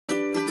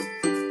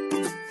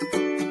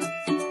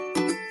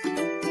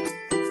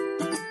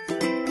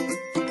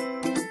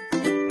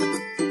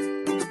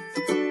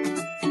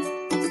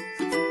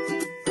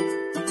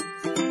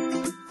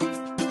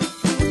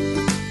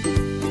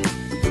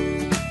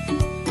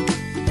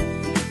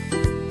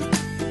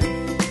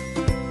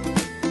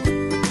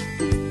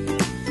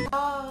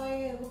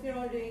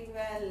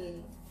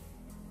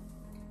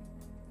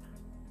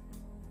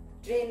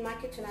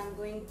kitchen, I'm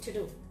going to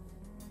do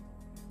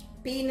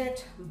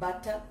peanut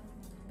butter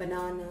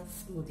banana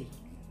smoothie.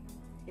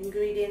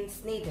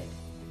 Ingredients needed.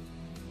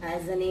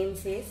 As the name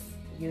says,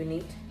 you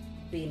need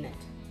peanut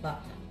butter.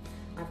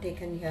 I've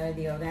taken here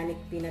the organic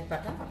peanut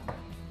butter.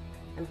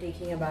 I'm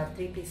taking about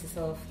 3 pieces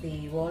of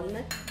the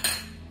walnut.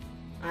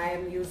 I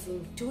am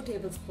using 2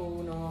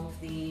 tablespoons of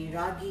the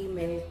ragi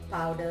milk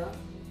powder.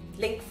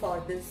 Link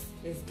for this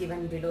is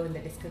given below in the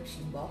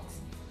description box.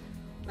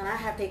 And I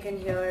have taken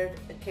here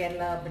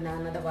Kerala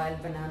banana, the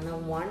wild banana,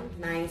 one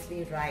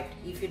nicely ripe.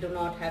 If you do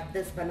not have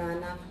this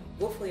banana,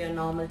 go for your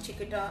normal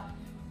chiquita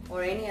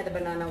or any other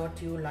banana what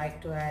you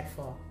like to add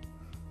for.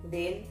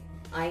 Then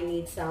I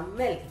need some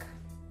milk.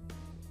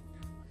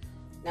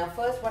 Now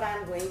first what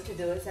I'm going to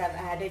do is I've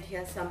added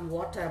here some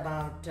water,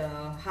 about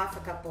half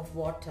a cup of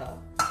water,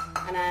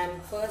 and I'm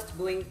first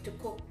going to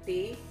cook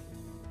the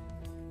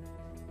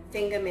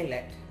finger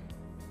millet.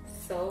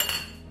 So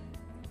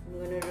I'm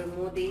going to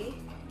remove the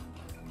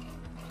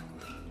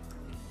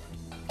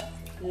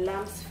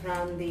lumps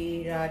from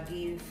the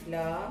ragi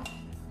flour,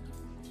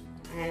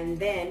 and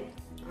then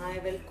I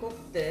will cook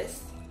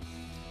this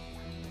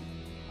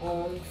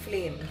on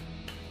flame.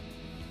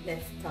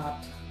 Let's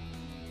start.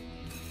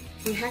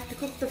 You have to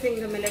cook the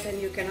finger millet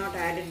and you cannot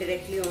add it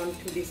directly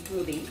onto the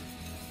smoothie.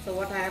 So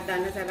what I have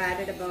done is I've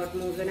added about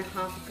more than a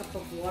half a cup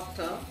of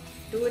water,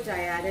 to which I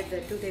added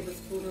the 2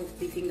 tablespoons of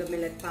the finger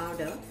millet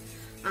powder.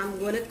 I'm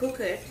going to cook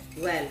it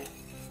well.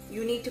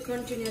 You need to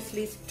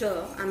continuously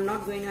stir. I'm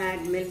not going to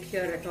add milk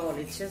here at all.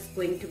 It's just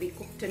going to be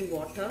cooked in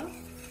water,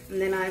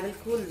 and then I will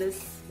cool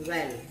this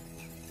well.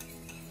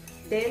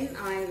 Then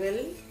I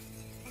will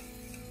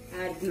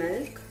add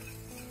milk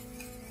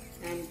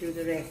and do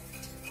the rest.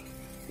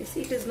 You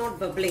see, it is not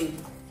bubbling.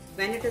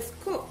 When it is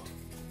cooked,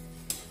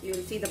 you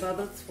will see the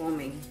bubbles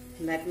forming.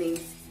 That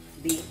means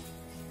the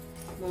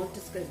malt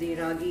is, the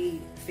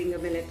ragi finger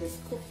millet is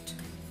cooked.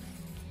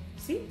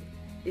 See?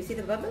 You see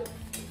the bubble?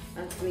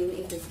 That means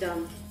it is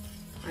done.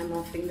 I'm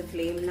offing the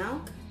flame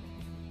now,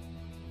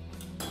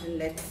 and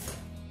let's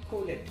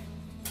cool it.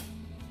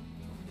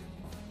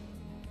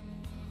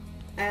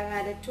 I have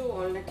added 2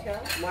 walnut here.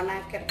 One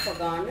I've kept for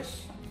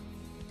garnish.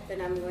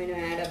 Then I'm going to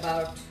add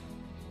about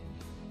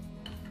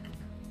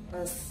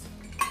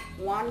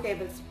 1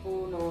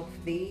 tablespoon of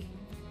the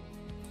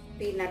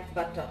peanut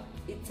butter.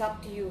 It's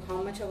up to you,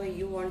 how much ever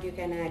you want you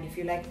can add. If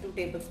you like 2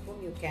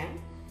 tablespoons you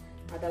can,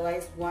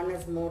 otherwise 1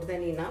 is more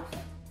than enough.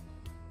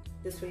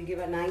 This will give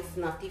a nice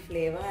nutty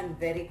flavor and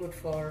very good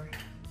for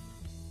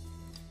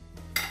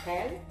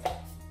health.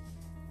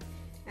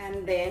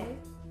 And then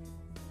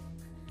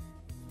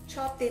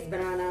chop these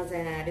bananas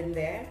and add in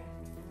there.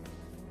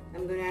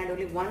 I'm going to add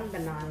only 1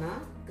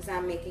 banana because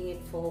I'm making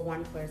it for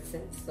 1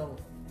 person. So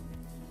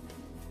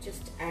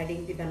just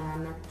adding the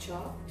banana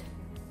chopped.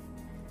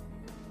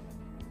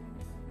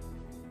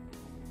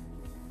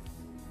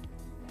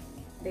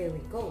 There we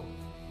go.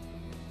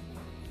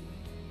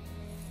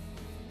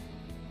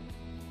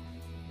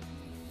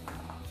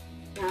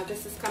 Now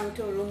this is come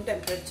to room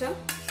temperature.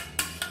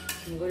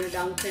 I'm going to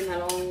dump in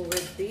along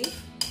with the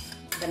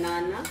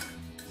banana.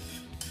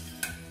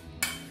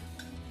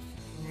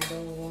 I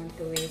don't want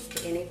to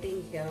waste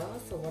anything here,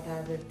 so what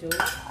I will do,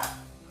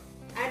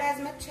 add as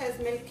much as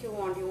milk you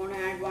want. You want to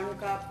add 1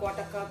 cup,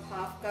 quarter cup,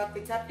 half cup,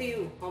 it's up to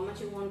you how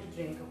much you want to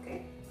drink,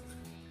 okay?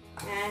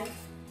 And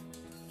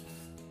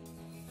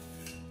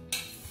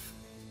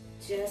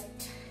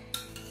just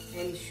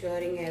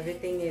ensuring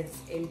everything is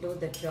into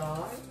the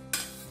jar.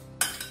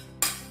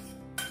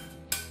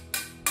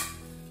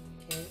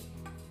 Okay.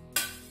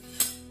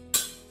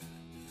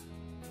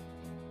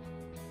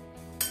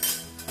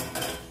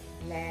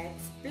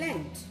 Let's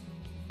blend.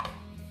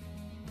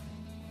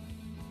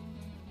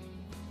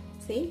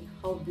 See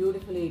how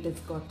beautifully it has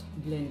got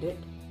blended.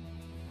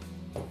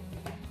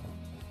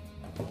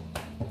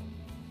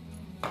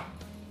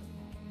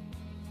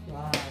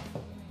 Wow,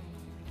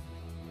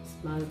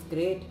 smells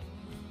great.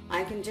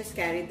 I can just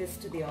carry this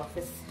to the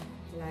office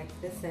like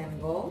this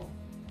and go.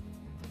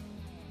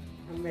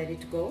 I'm ready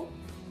to go.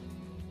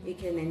 You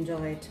can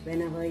enjoy it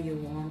whenever you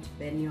want,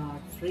 when you are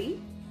free.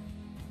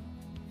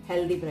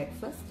 Healthy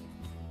breakfast.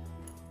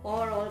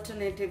 Or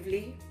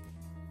alternatively,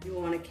 you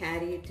want to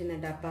carry it in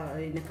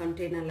a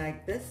container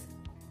like this.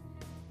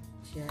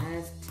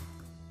 Just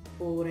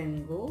pour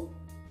and go.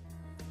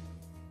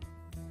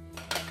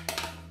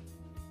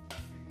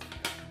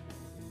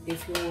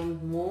 If you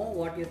want more,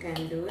 what you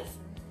can do is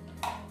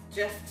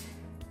just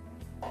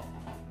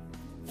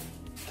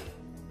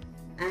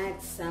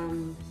add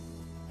some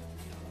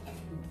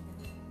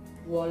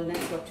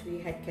walnuts what we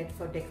had kept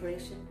for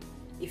decoration.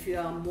 If you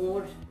are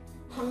more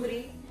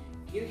hungry,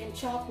 you can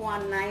chop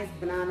 1 nice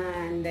banana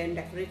and then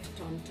decorate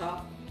it on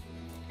top.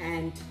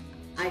 And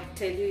I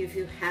tell you, if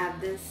you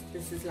have this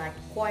is like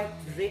quite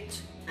rich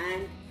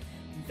and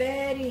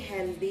very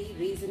healthy.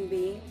 Reason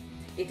being,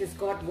 it has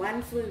got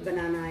 1 full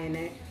banana in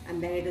it,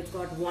 and then it has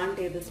got 1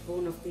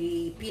 tablespoon of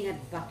the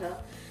peanut butter.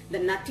 The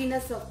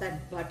nuttiness of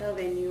that butter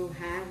when you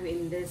have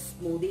in this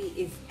smoothie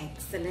is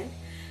excellent.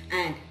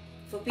 And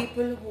For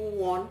people who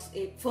want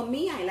it, for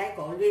me, I like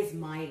always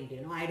mild,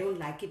 you know. I don't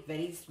like it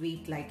very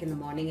sweet like in the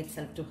morning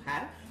itself to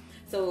have.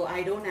 So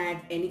I don't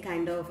add any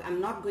kind of, I'm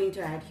not going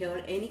to add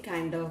here any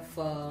kind of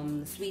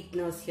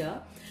sweeteners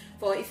here.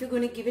 For if you're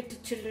going to give it to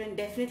children,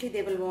 definitely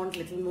they will want a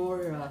little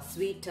more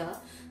sweeter.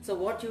 So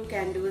what you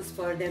can do is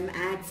for them,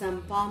 add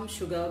some palm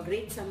sugar,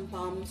 grate some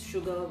palm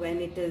sugar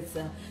when it is,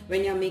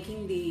 when you're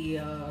making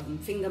the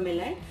finger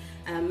millet.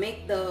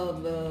 Make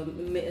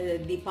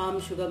the palm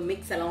sugar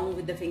mix along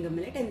with the finger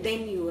millet and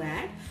then you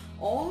add,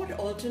 or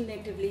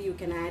alternatively you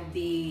can add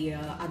the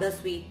other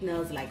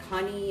sweeteners like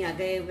honey,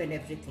 agave and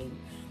everything.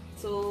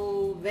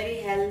 So very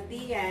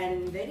healthy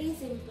and very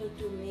simple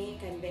to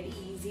make and very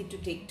easy to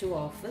take to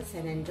office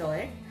and enjoy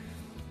it.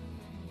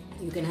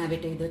 You can have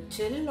it either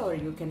chill or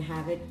you can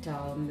have it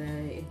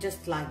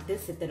just like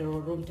this at the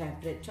room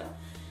temperature.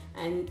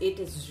 And it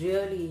is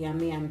really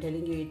yummy. I'm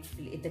telling you,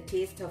 the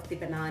taste of the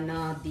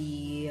banana,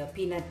 the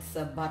peanuts,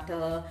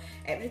 butter,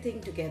 everything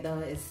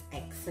together is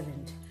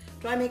excellent.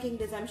 Try making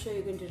this. I'm sure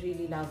you're going to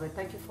really love it.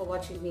 Thank you for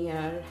watching me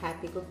here.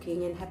 Happy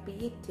cooking and happy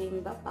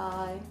eating. Bye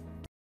bye.